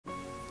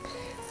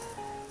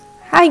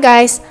Hi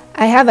guys,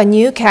 I have a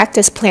new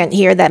cactus plant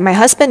here that my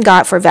husband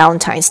got for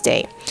Valentine's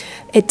Day.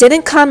 It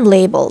didn't come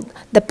labeled.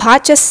 The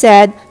pot just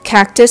said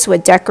cactus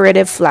with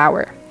decorative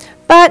flower.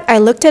 But I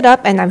looked it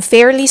up and I'm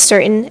fairly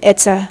certain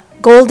it's a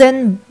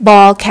Golden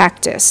Ball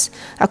Cactus.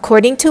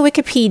 According to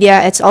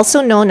Wikipedia, it's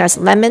also known as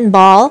lemon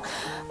ball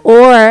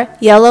or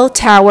yellow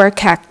tower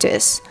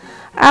cactus.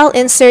 I'll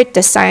insert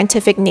the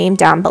scientific name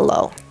down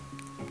below.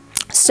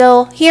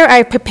 So here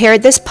I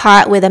prepared this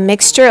pot with a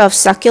mixture of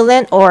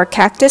succulent or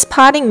cactus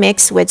potting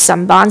mix with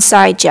some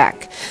bonsai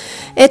jack.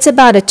 It's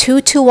about a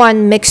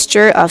 2-to-1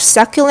 mixture of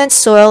succulent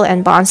soil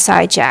and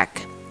bonsai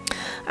jack.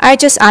 I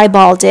just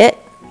eyeballed it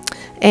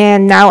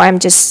and now I'm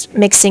just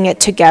mixing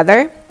it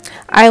together.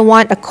 I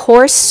want a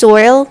coarse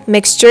soil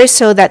mixture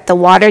so that the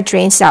water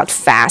drains out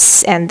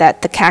fast and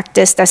that the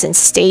cactus doesn't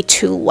stay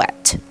too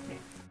wet.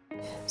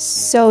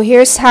 So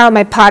here's how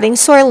my potting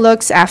soil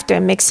looks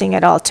after mixing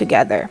it all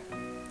together.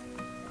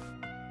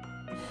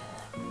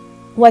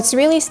 What's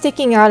really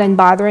sticking out and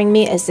bothering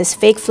me is this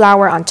fake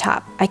flower on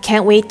top. I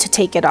can't wait to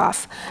take it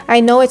off.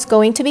 I know it's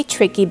going to be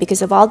tricky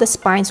because of all the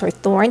spines or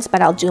thorns,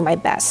 but I'll do my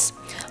best.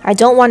 I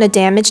don't want to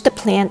damage the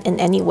plant in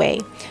any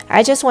way.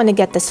 I just want to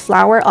get this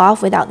flower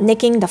off without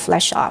nicking the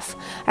flesh off.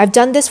 I've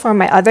done this for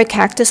my other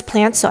cactus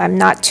plants, so I'm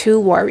not too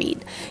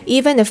worried.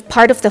 Even if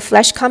part of the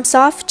flesh comes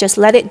off, just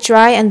let it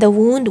dry and the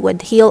wound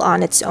would heal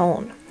on its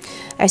own.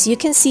 As you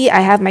can see, I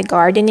have my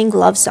gardening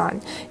gloves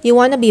on. You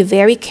want to be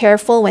very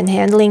careful when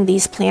handling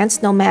these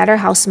plants no matter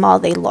how small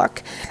they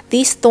look.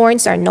 These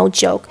thorns are no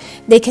joke.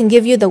 They can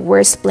give you the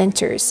worst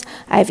splinters.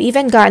 I've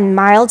even gotten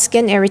mild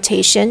skin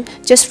irritation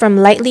just from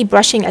lightly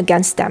brushing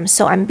against them,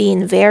 so I'm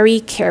being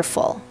very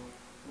careful.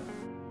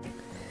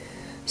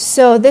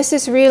 So this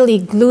is really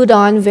glued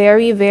on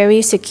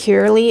very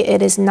securely.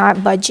 It is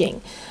not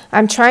budging.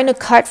 I'm trying to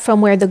cut from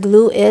where the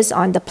glue is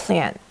on the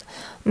plant.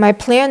 My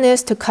plan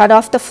is to cut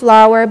off the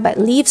flower but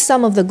leave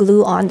some of the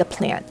glue on the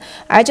plant.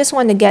 I just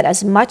want to get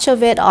as much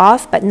of it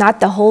off but not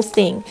the whole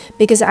thing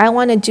because I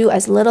want to do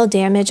as little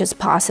damage as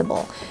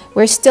possible.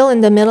 We're still in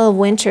the middle of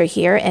winter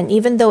here, and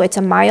even though it's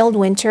a mild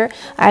winter,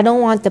 I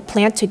don't want the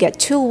plant to get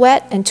too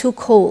wet and too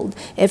cold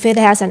if it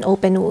has an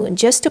open wound,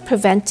 just to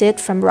prevent it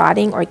from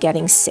rotting or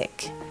getting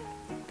sick.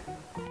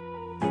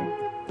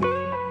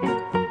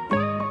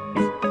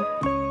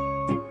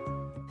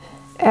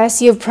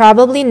 As you've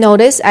probably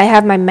noticed, I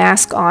have my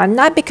mask on,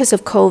 not because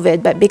of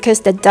COVID, but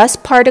because the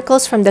dust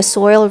particles from the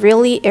soil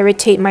really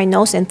irritate my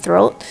nose and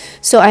throat,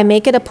 so I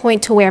make it a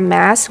point to wear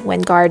masks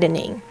when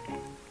gardening.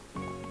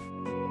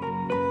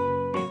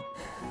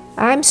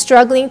 I'm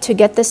struggling to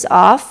get this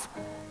off,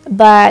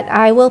 but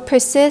I will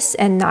persist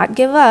and not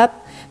give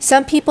up.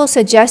 Some people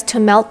suggest to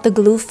melt the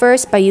glue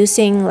first by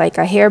using like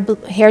a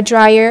hair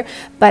dryer,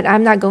 but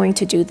I'm not going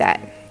to do that.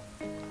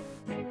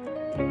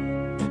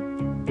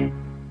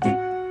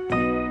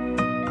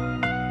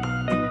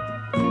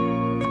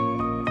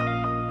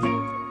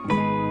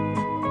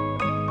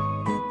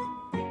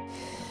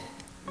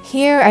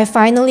 Here I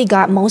finally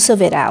got most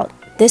of it out.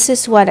 This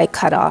is what I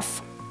cut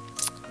off.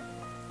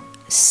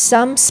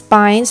 Some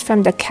spines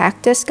from the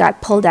cactus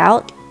got pulled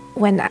out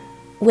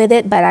with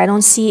it, but I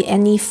don't see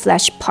any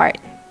flesh part.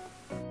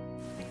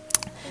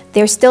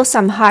 There's still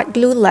some hot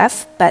glue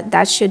left, but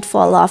that should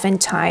fall off in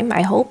time,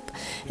 I hope.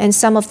 And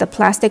some of the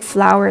plastic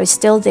flower is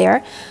still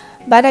there,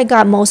 but I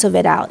got most of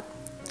it out.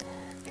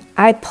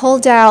 I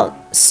pulled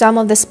out some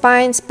of the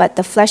spines, but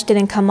the flesh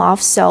didn't come off,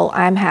 so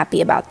I'm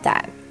happy about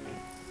that.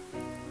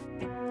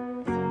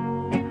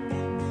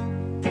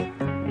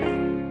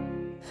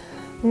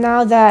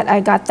 Now that I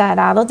got that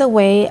out of the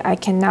way, I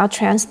can now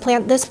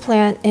transplant this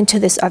plant into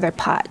this other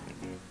pot.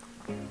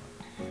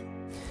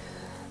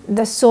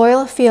 The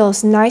soil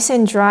feels nice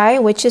and dry,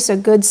 which is a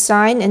good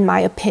sign in my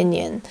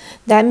opinion.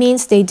 That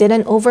means they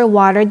didn't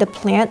overwater the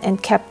plant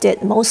and kept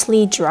it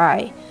mostly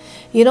dry.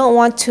 You don't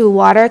want to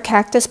water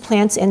cactus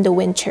plants in the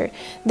winter.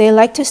 They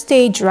like to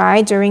stay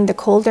dry during the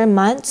colder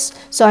months,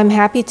 so I'm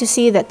happy to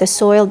see that the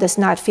soil does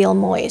not feel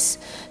moist.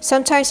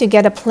 Sometimes you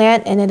get a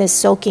plant and it is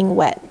soaking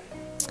wet.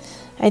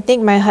 I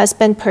think my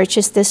husband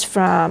purchased this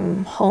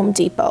from Home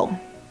Depot.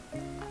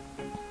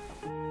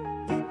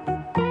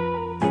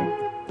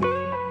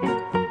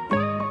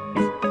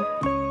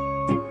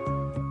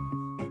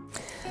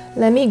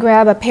 Let me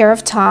grab a pair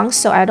of tongs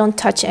so I don't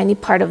touch any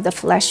part of the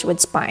flesh with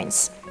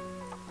spines.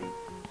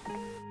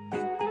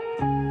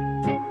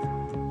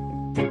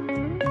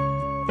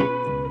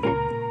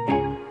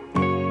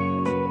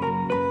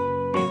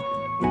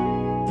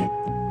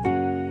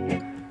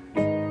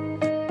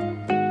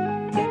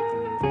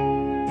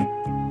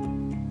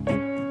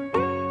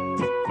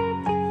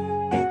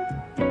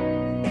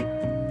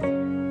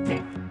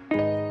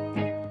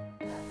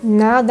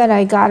 Now that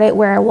I got it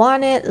where I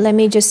want it, let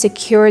me just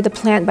secure the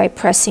plant by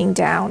pressing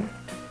down.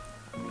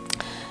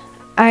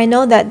 I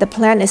know that the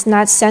plant is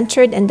not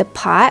centered in the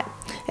pot.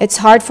 It's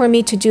hard for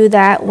me to do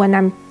that when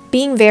I'm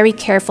being very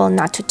careful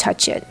not to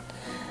touch it.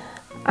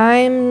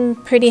 I'm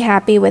pretty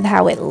happy with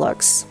how it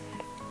looks.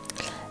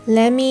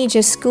 Let me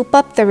just scoop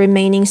up the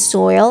remaining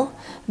soil.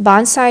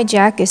 Bonsai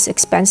jack is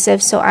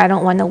expensive, so I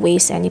don't want to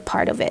waste any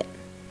part of it.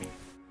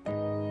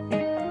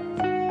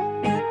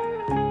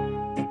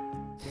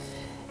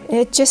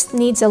 It just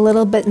needs a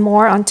little bit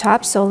more on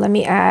top, so let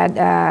me add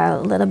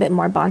a little bit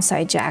more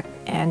bonsai jack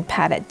and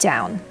pat it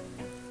down.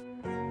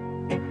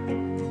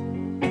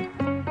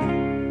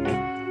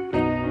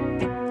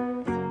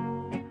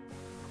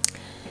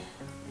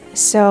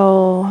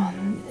 So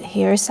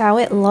here's how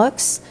it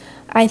looks.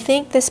 I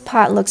think this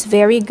pot looks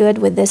very good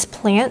with this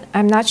plant.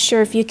 I'm not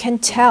sure if you can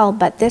tell,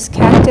 but this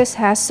cactus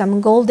has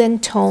some golden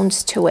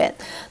tones to it.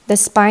 The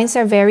spines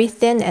are very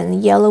thin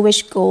and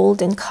yellowish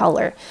gold in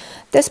color.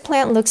 This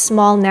plant looks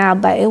small now,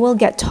 but it will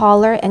get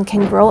taller and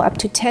can grow up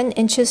to 10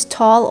 inches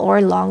tall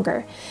or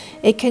longer.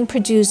 It can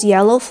produce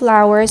yellow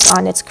flowers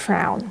on its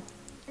crown.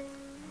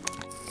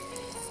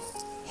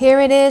 Here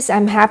it is.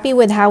 I'm happy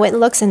with how it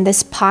looks in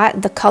this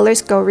pot. The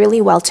colors go really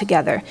well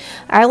together.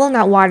 I will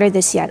not water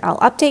this yet. I'll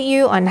update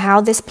you on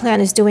how this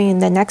plant is doing in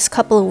the next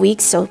couple of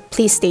weeks, so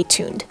please stay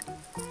tuned.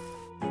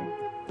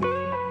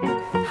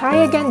 Hi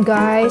again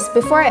guys.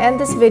 Before I end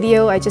this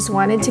video, I just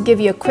wanted to give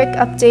you a quick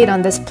update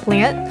on this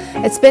plant.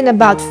 It's been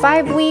about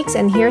 5 weeks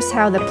and here's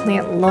how the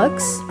plant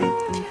looks.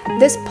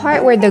 This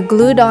part where the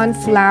glued on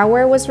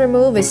flower was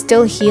removed is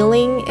still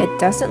healing. It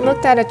doesn't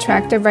look that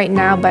attractive right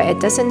now, but it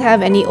doesn't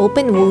have any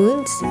open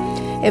wounds.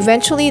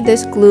 Eventually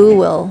this glue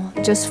will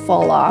just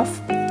fall off.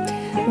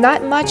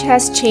 Not much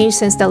has changed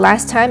since the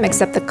last time,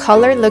 except the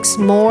color looks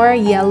more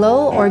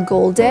yellow or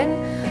golden.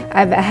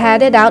 I've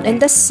had it out in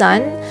the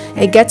sun.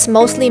 It gets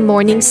mostly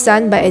morning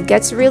sun, but it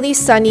gets really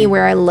sunny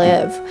where I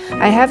live.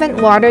 I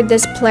haven't watered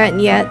this plant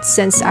yet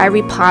since I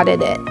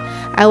repotted it.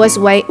 I was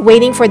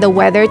waiting for the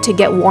weather to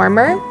get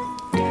warmer.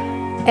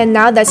 And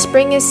now that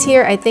spring is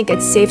here, I think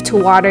it's safe to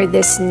water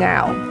this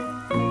now.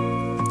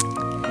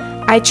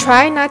 I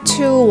try not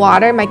to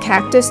water my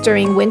cactus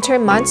during winter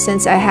months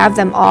since I have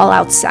them all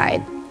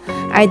outside.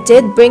 I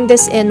did bring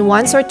this in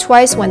once or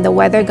twice when the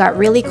weather got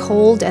really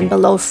cold and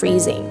below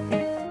freezing.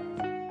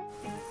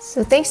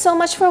 So thanks so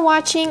much for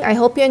watching. I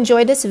hope you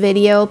enjoyed this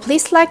video.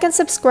 Please like and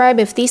subscribe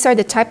if these are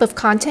the type of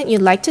content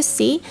you'd like to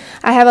see.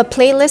 I have a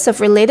playlist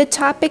of related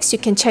topics you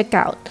can check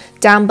out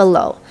down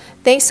below.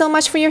 Thanks so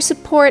much for your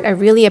support. I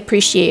really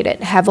appreciate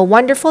it. Have a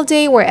wonderful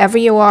day wherever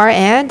you are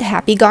and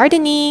happy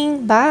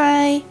gardening.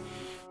 Bye!